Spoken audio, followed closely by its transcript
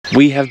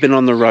We have been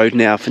on the road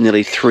now for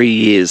nearly 3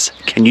 years.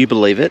 Can you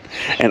believe it?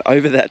 And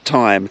over that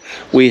time,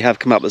 we have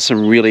come up with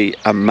some really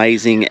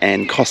amazing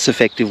and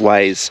cost-effective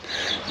ways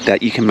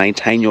that you can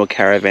maintain your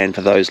caravan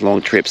for those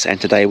long trips. And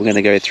today we're going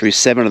to go through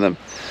 7 of them.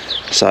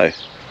 So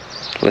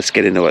let's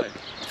get into it.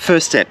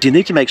 First step, you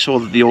need to make sure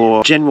that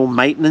your general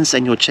maintenance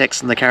and your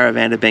checks in the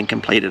caravan have been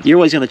completed. You're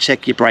always going to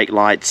check your brake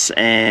lights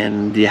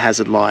and your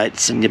hazard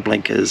lights and your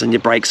blinkers and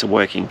your brakes are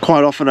working.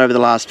 Quite often over the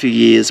last few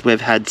years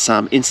we've had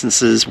some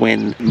instances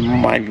when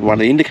maybe one of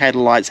the indicator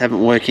lights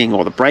haven't working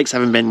or the brakes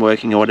haven't been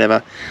working or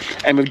whatever,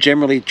 and we've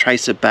generally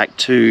traced it back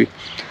to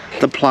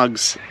the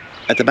plugs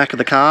at the back of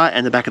the car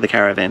and the back of the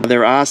caravan.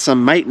 There are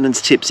some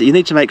maintenance tips that you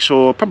need to make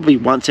sure probably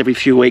once every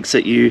few weeks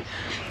that you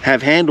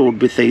have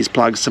handled with these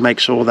plugs to make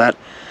sure that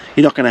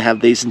you're not going to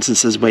have these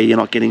instances where you're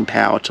not getting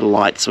power to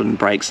lights and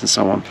brakes and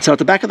so on. So at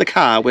the back of the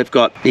car we've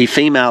got the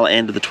female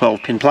end of the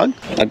 12-pin plug,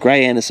 a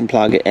grey Anderson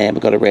plug, and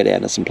we've got a red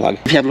Anderson plug.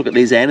 If you have a look at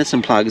these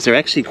Anderson plugs, they're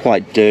actually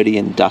quite dirty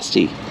and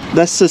dusty.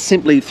 That's just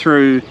simply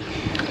through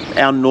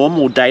our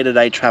normal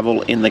day-to-day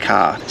travel in the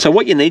car. So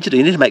what you need to do,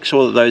 you need to make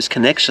sure that those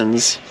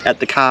connections at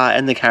the car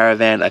and the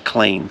caravan are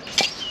clean.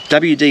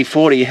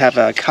 WD-40 have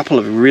a couple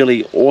of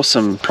really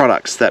awesome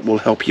products that will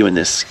help you in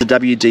this. The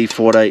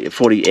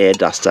WD-40 air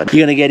duster.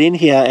 You're going to get in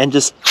here and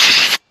just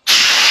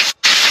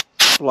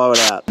blow it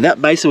out. That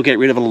basically will get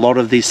rid of a lot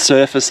of the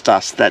surface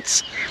dust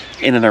that's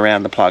in and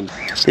around the plug.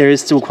 There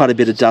is still quite a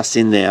bit of dust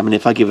in there. I mean,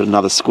 if I give it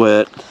another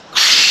squirt.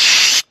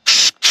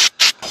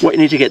 What you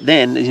need to get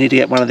then is you need to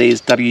get one of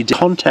these WD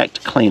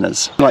contact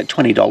cleaners, like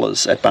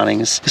 $20 at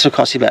Bunnings. This will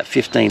cost you about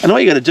 $15. And all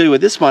you got to do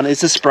with this one is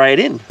to spray it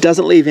in. It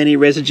doesn't leave any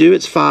residue,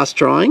 it's fast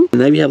drying. And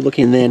maybe have a look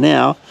in there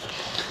now.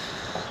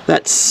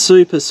 That's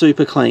super,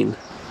 super clean.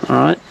 All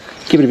right,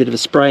 give it a bit of a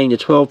spray in your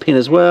 12-pin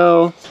as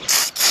well.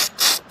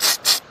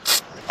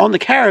 On the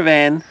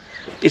Caravan,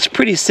 it's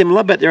pretty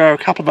similar, but there are a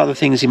couple of other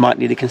things you might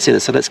need to consider.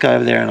 So let's go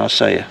over there and I'll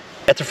show you.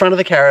 At the front of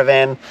the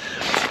Caravan,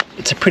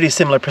 it's a pretty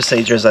similar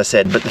procedure as I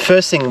said, but the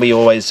first thing we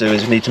always do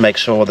is we need to make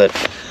sure that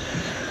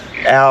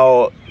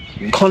our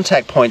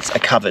contact points are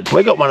covered.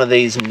 We've got one of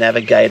these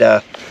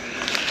navigator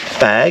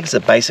bags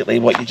that basically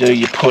what you do,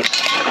 you put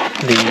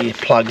the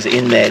plugs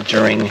in there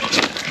during,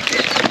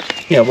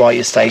 while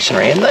you're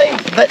stationary, and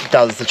that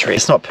does the trick.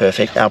 It's not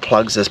perfect. Our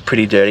plugs are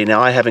pretty dirty.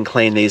 Now I haven't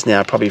cleaned these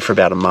now probably for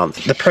about a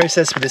month. The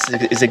process for this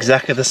is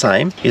exactly the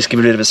same. You just give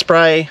it a bit of a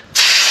spray.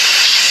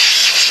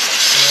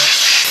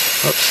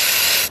 Oops.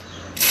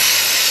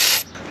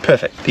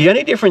 Perfect. The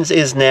only difference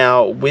is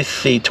now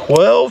with the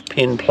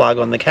 12-pin plug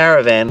on the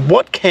Caravan,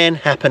 what can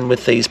happen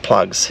with these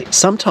plugs?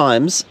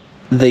 Sometimes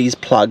these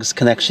plugs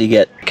can actually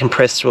get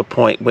compressed to a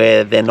point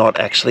where they're not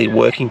actually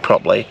working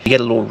properly. You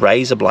get a little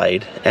razor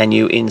blade and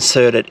you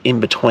insert it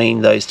in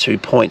between those 2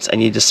 points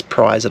and you just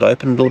prise it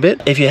open a little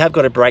bit. If you have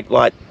got a brake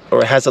light or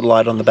a hazard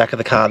light on the back of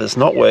the car that's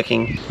not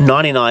working,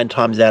 99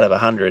 times out of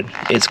 100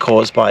 it's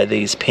caused by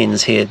these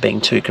pins here being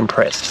too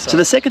compressed. So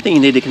the second thing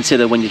you need to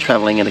consider when you're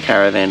traveling in a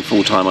caravan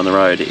full-time on the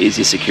road is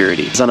your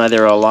security. I know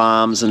there are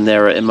alarms and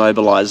there are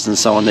immobilizers and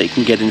so on that you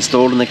can get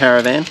installed in the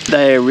Caravan.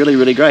 They are really,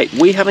 really great.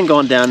 We haven't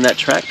gone down that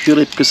track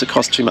purely because it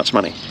costs too much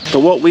money. But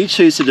what we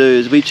choose to do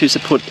is we choose to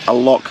put a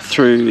lock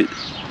through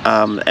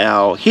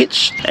our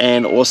hitch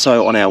and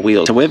also on our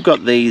wheels. So we've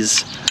got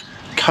these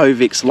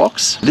Covix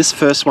locks. This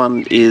first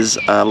one is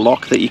a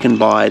lock that you can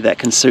buy that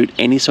can suit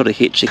any sort of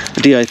hitch.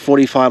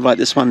 DO45 like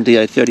this one,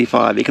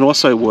 DO35. It can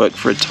also work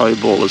for a tow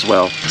ball as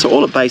well. So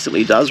all it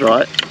basically does,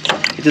 right,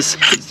 it just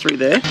fits through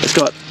there. It's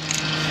got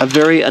a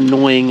very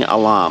annoying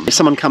alarm. If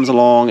someone comes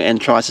along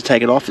and tries to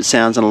take it off, it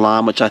sounds an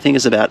alarm which I think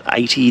is about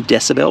 80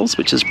 decibels,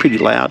 which is pretty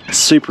loud. It's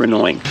super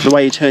annoying. The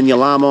way you turn the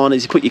alarm on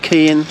is you put your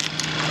key in,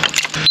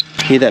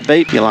 hear that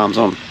beep, the alarm's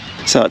on.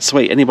 So it's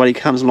sweet. Anybody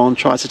comes along and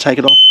tries to take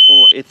it off,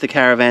 or if the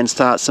Caravan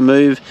starts to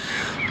move,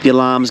 the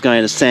alarm's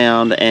going to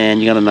sound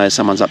and you're going to know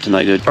someone's up to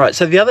no good. Alright,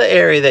 so the other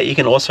area that you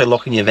can also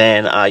lock in your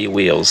van are your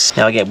wheels.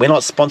 Now again, we're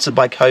not sponsored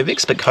by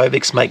Covix, but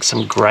Covix makes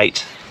some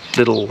great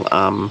little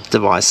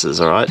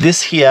devices, alright.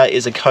 This here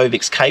is a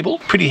Covix cable,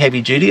 pretty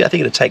heavy duty. I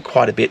think it'll take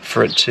quite a bit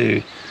for it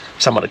to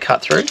someone to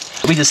cut through.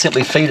 We just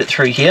simply feed it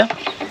through here,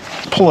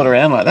 pull it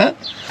around like that,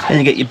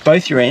 and you get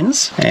both your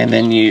ends, and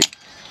then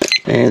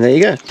and there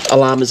you go.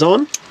 Alarm is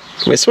on.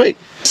 We're sweet.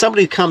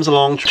 Somebody comes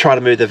along to try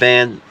to move the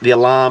van, the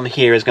alarm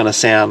here is going to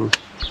sound,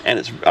 and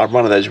it's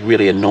one of those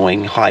really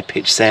annoying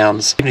high-pitched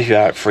sounds. Even if you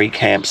are at free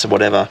camps or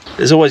whatever,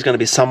 there's always going to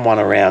be someone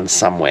around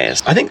somewhere.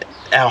 I think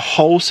our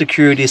whole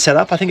security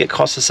setup, I think it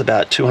cost us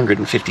about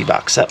 250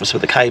 bucks. That was for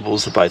the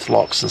cables, the both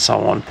locks and so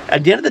on.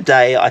 At the end of the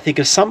day, I think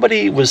if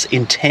somebody was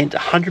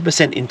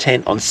 100%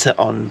 intent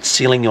on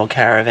sealing your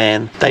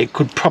Caravan, they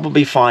could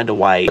probably find a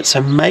way.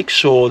 So make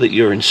sure that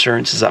your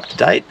insurance is up to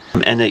date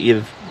and that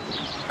you've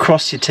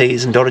crossed your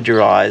T's and dotted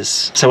your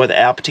I's. So with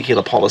our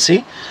particular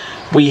policy,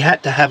 we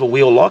had to have a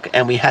wheel lock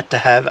and we had to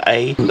have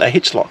a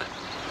hitch lock.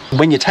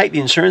 When you take the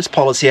insurance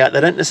policy out,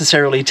 they don't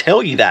necessarily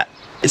tell you that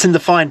It's in the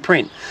fine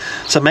print.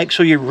 So make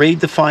sure you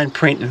read the fine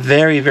print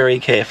very, very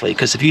carefully,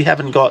 because if you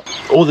haven't got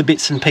all the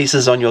bits and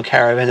pieces on your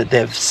Caravan that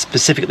they've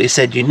specifically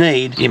said you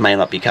need, you may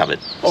not be covered.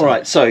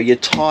 Alright, so your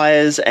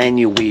tyres and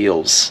your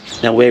wheels.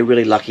 Now we're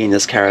really lucky in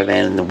this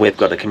Caravan and we've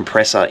got a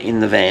compressor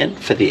in the van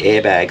for the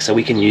airbag, so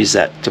we can use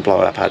that to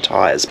blow up our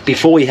tyres.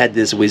 Before we had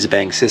this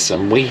whiz-bang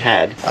system, we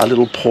had a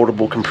little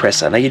portable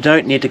compressor. Now you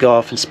don't need to go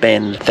off and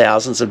spend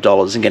thousands of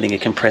dollars in getting a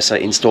compressor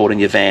installed in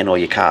your van or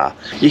your car.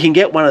 You can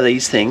get one of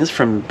these things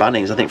from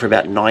Bunnings, I think for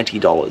about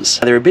 $90.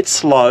 They're a bit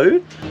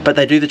slow, but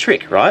they do the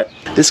trick, right?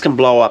 This can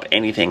blow up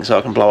anything, so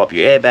it can blow up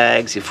your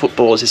airbags, your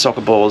footballs, your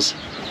soccer balls,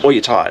 or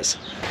your tyres.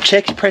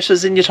 Check your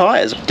pressures in your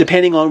tyres.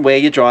 Depending on where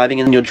you're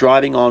driving, and you're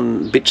driving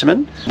on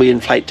bitumen, we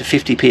inflate to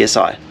 50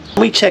 psi.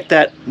 We check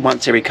that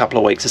once every couple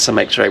of weeks just to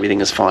make sure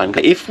everything is fine.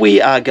 If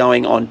we are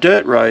going on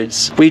dirt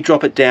roads, we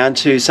drop it down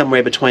to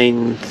somewhere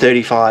between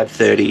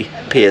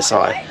 35-30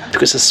 psi.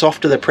 Because the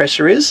softer the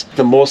pressure is,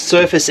 the more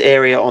surface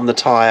area on the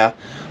tyre,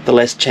 the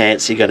less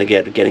chance you're going to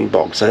get of getting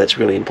bogged. So that's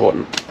really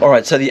important.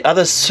 Alright, so the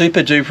other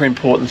super duper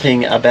important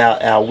thing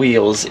about our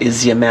wheels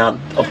is the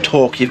amount of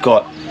torque you've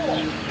got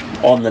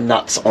on the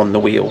nuts on the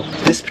wheel.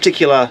 This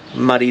particular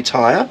muddy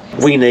tyre,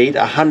 we need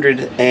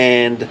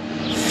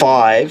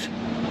 105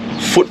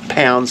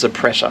 foot-pounds of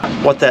pressure.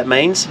 What that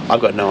means, I've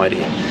got no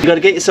idea. You've got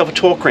to get yourself a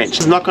torque wrench.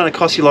 It's not going to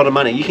cost you a lot of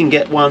money. You can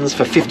get ones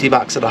for 50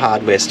 bucks at a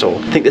hardware store.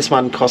 I think this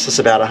one costs us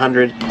about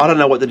 100. I don't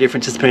know what the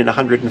difference is between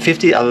 100 and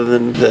 50, other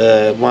than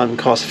the one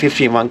costs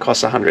 50 and one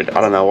costs 100. I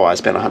don't know why I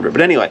spent 100.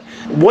 But anyway,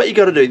 what you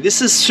got to do, this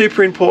is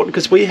super important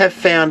because we have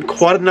found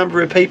quite a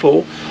number of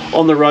people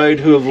on the road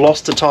who have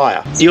lost a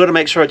tyre. You got to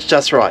make sure it's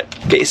just right.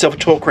 Get yourself a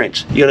torque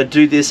wrench. You got to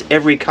do this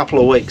every couple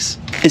of weeks.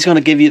 It's going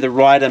to give you the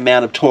right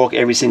amount of torque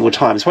every single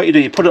time. So what you do,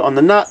 you put it on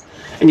the nut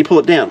and you pull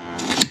it down.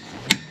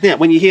 Now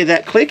when you hear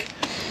that click,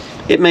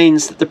 it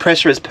means that the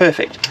pressure is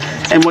perfect.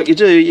 And what you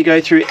do, you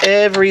go through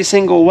every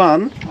single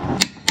one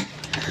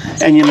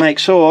and you make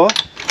sure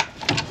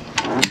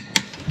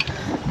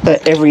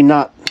that every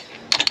nut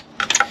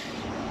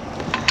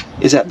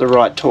is at the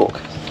right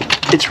torque.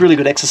 It's really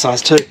good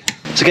exercise too.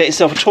 So get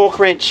yourself a torque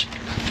wrench,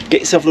 get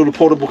yourself a little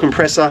portable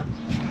compressor.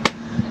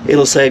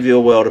 It'll save you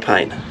a world of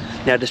pain.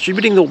 Now,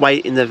 distributing the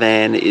weight in the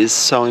van is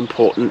so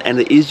important, and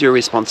it is your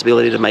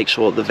responsibility to make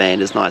sure the van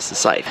is nice and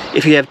safe.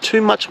 If you have too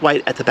much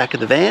weight at the back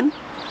of the van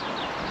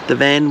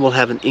will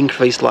have an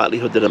increased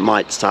likelihood that it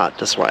might start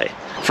to sway.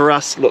 For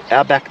us, look,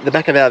 the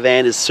back of our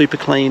van is super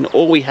clean.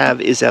 All we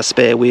have is our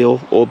spare wheel,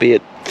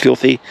 albeit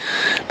filthy,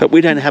 but we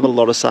don't have a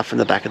lot of stuff in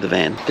the back of the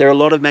van. There are a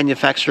lot of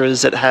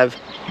manufacturers that have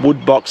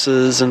wood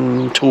boxes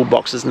and tool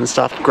boxes and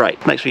stuff.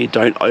 Great, make sure you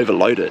don't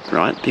overload it,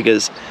 right?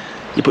 Because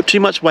you put too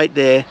much weight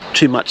there,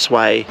 too much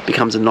sway,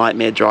 becomes a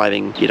nightmare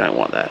driving. You don't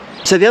want that.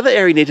 So the other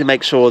area you need to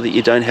make sure that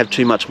you don't have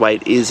too much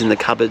weight is in the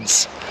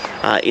cupboards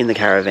in the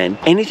Caravan.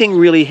 Anything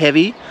really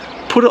heavy,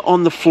 put it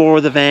on the floor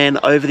of the van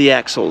over the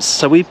axles.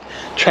 So we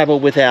travel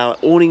with our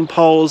awning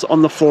poles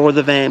on the floor of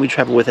the van. We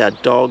travel with our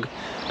dog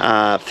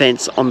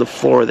fence on the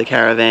floor of the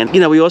Caravan. You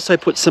know, we also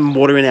put some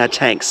water in our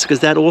tanks because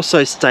that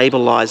also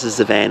stabilizes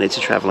the van as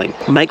you're traveling.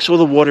 Make sure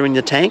the water in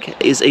the tank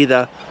is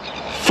either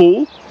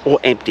full or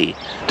empty.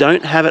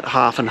 Don't have it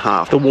half and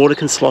half. The water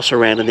can slosh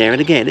around in there, and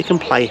again, it can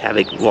play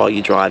havoc while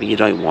you're driving. You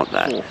don't want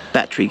that.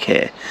 Battery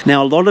care.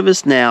 Now, a lot of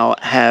us now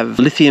have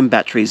lithium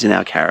batteries in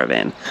our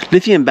Caravan.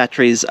 Lithium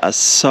batteries are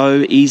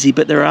so easy,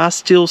 but there are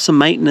still some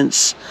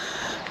maintenance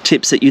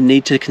tips that you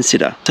need to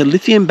consider. So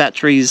lithium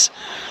batteries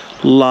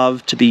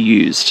love to be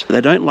used.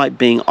 They don't like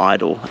being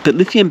idle, but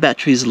lithium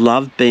batteries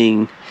love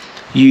being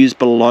used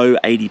below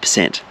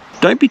 80%.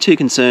 Don't be too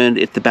concerned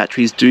if the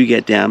batteries do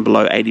get down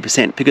below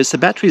 80%, because the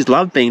batteries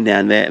love being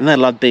down there and they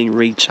love being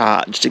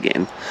recharged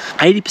again.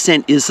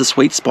 80% is the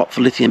sweet spot for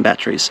lithium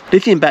batteries.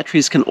 Lithium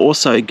batteries can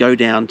also go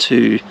down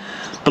to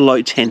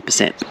below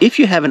 10%. If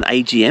you have an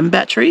AGM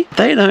battery,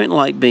 they don't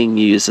like being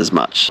used as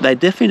much. They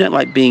definitely don't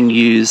like being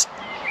used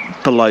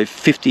below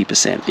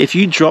 50%. If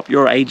you drop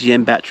your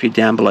AGM battery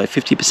down below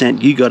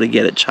 50%, you got to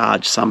get it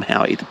charged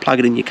somehow. Either plug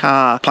it in your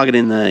car, plug it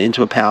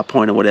into a power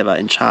point or whatever,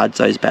 and charge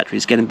those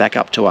batteries, get them back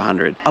up to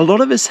 100. A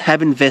lot of us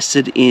have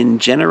invested in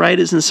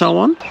generators and so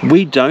on.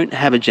 We don't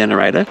have a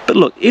generator, but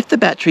look, if the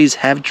batteries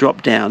have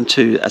dropped down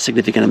to a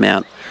significant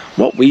amount,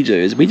 what we do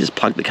is we just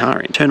plug the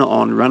car in, turn it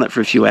on, run it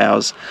for a few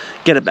hours,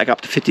 get it back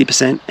up to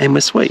 50%, and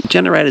we're sweet.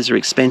 Generators are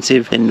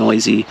expensive, they're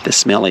noisy, they're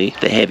smelly,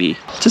 they're heavy.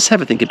 Just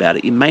have a think about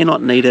it. You may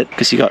not need it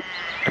because you got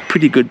a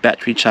pretty good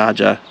battery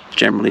charger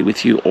generally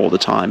with you all the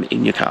time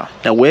in your car.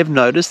 Now, we've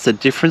noticed the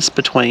difference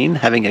between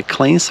having a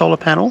clean solar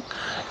panel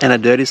and a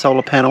dirty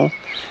solar panel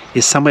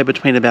is somewhere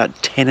between about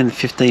 10 and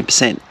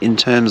 15% in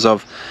terms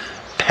of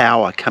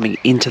power coming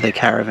into the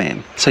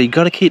Caravan. So you've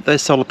got to keep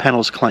those solar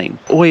panels clean.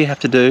 All you have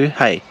to do,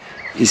 hey,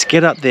 is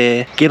get up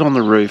there, get on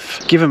the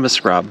roof, give them a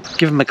scrub,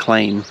 give them a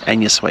clean,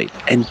 and you're sweet.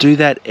 And do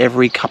that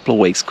every couple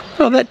of weeks.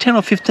 Well, that 10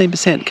 or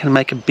 15% can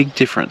make a big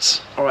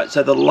difference. All right,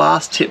 so the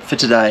last tip for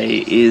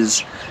today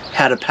is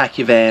how to pack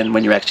your van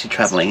when you're actually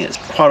traveling. It's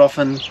quite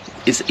often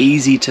it's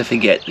easy to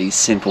forget these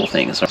simple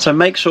things. So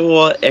make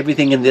sure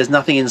everything, and there's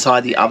nothing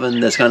inside the oven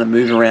that's going to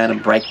move around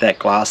and break that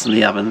glass in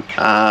the oven.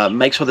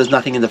 Make sure there's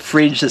nothing in the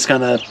fridge that's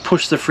going to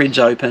push the fridge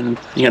open.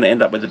 You're going to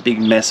end up with a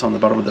big mess on the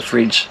bottom of the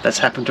fridge. That's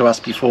happened to us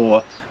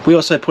before. We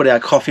also put our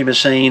coffee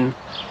machine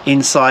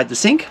inside the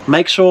sink.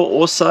 Make sure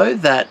also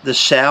that the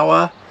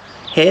shower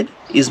head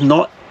is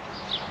not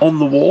on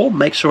the wall.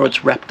 Make sure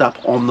it's wrapped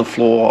up on the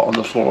floor of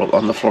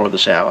the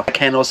shower. It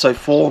can also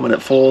fall. When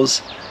it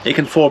falls, it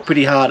can fall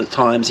pretty hard at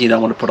times. You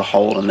don't want to put a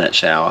hole in that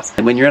shower.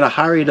 And when you're in a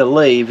hurry to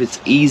leave,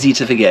 it's easy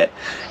to forget.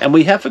 And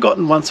we have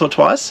forgotten once or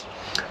twice.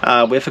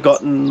 We've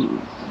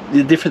forgotten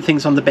the different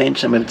things on the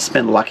bench, and we've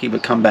spent lucky we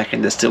come back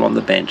and they're still on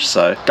the bench.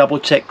 So double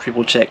check,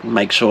 triple check, and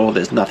make sure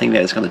there's nothing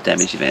there that's going to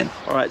damage your van.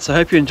 Alright, so I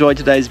hope you enjoyed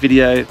today's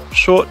video.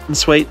 Short and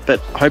sweet, but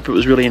I hope it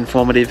was really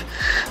informative.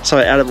 So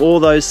out of all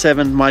those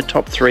 7, my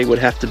top 3 would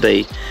have to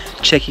be: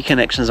 check your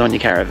connections on your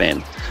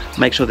Caravan.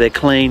 Make sure they're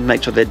clean,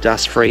 make sure they're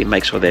dust free,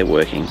 make sure they're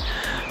working.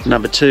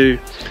 Number 2,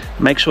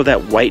 make sure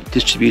that weight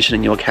distribution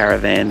in your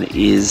Caravan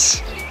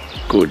is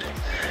good.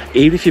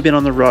 Even if you've been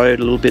on the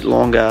road a little bit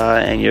longer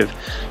and you've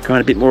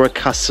grown a bit more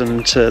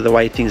accustomed to the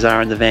way things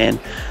are in the van,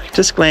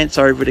 just glance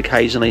over it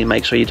occasionally and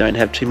make sure you don't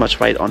have too much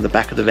weight on the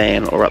back of the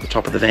van or up the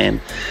top of the van.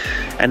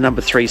 And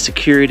number 3,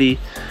 security.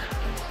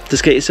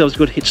 Just get yourselves a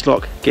good hitch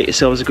lock, get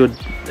yourselves a good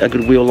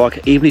wheel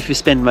lock. Even if you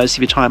spend most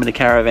of your time in a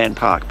caravan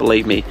park,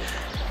 believe me,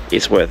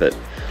 it's worth it.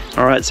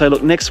 Alright, so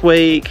look, next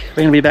week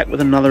we're going to be back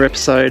with another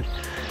episode.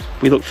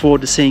 We look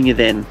forward to seeing you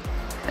then,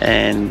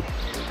 and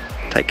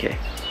take care.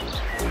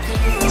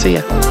 See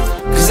ya.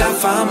 'Cause I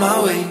found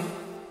my way.